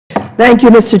Thank you,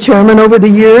 Mr. Chairman. Over the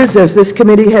years, as this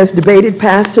committee has debated,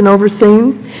 passed, and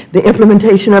overseen the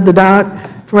implementation of the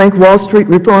Dodd-Frank Wall Street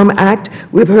Reform Act,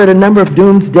 we've heard a number of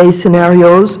doomsday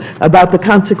scenarios about the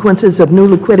consequences of new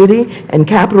liquidity and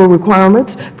capital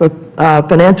requirements for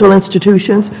financial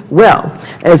institutions. Well,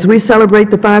 as we celebrate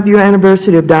the 5-year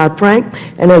anniversary of Dodd-Frank,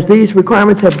 and as these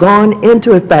requirements have gone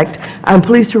into effect, I'm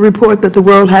pleased to report that the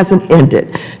world hasn't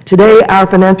ended. Today, our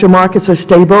financial markets are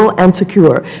stable and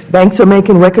secure. Banks are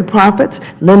making record profits,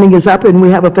 lending is up, and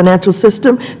we have a financial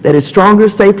system that is stronger,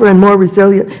 safer, and more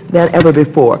resilient than ever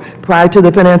before. Prior to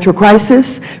the financial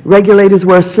crisis, regulators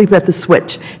were asleep at the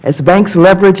switch as banks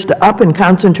leveraged up and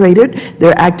concentrated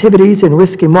their activities in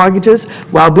risky mortgages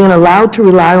while being allowed to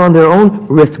rely on their own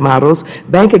risk models.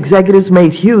 Bank executives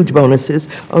made huge bonuses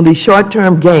on these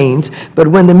short-term gains, but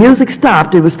when the music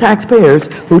stopped, it was taxpayers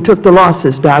who took the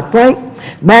losses. Dodd-Frank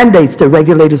mandates that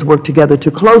regulators work together to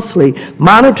closely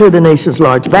monitor the nation's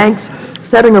large banks,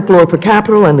 setting a floor for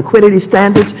capital and liquidity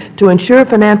standards to ensure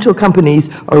financial companies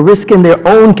are risking their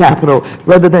own capital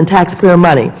rather than taxpayer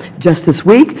money. Just this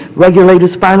week,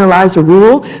 regulators finalized a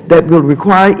rule that will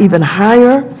require even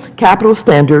higher capital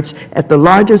standards at the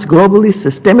largest globally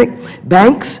systemic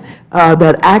banks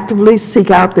that actively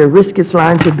seek out their riskiest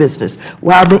lines of business.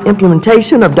 While the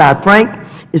implementation of Dodd-Frank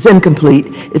is incomplete,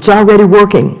 it's already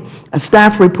working. A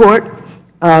staff report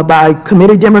by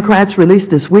committee Democrats released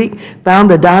this week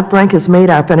found that Dodd-Frank has made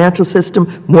our financial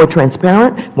system more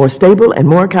transparent, more stable, and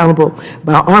more accountable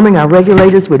by arming our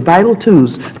regulators with vital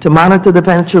tools to monitor the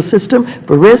financial system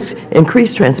for risk,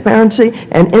 increase transparency,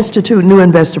 and institute new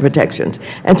investor protections.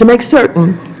 And to make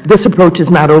certain this approach is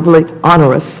not overly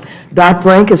onerous,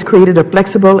 Dodd-Frank has created a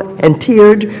flexible and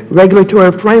tiered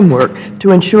regulatory framework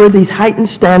to ensure these heightened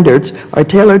standards are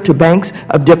tailored to banks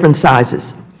of different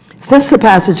sizes. Since the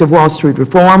passage of Wall Street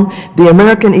reform, the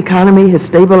American economy has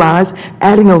stabilized,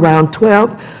 adding around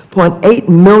 12.8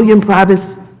 million private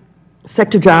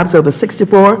sector jobs over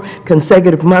 64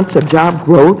 consecutive months of job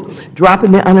growth,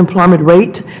 dropping the unemployment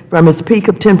rate from its peak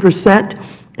of 10%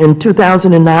 in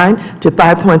 2009 to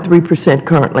 5.3%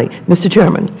 currently. Mr.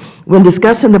 Chairman, when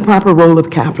discussing the proper role of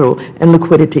capital and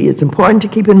liquidity, it's important to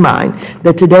keep in mind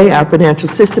that today our financial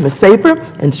system is safer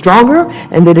and stronger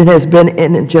and that it has been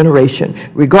in a generation.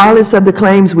 Regardless of the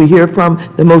claims we hear from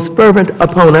the most fervent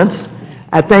opponents,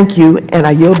 I thank you and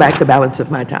I yield back the balance of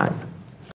my time.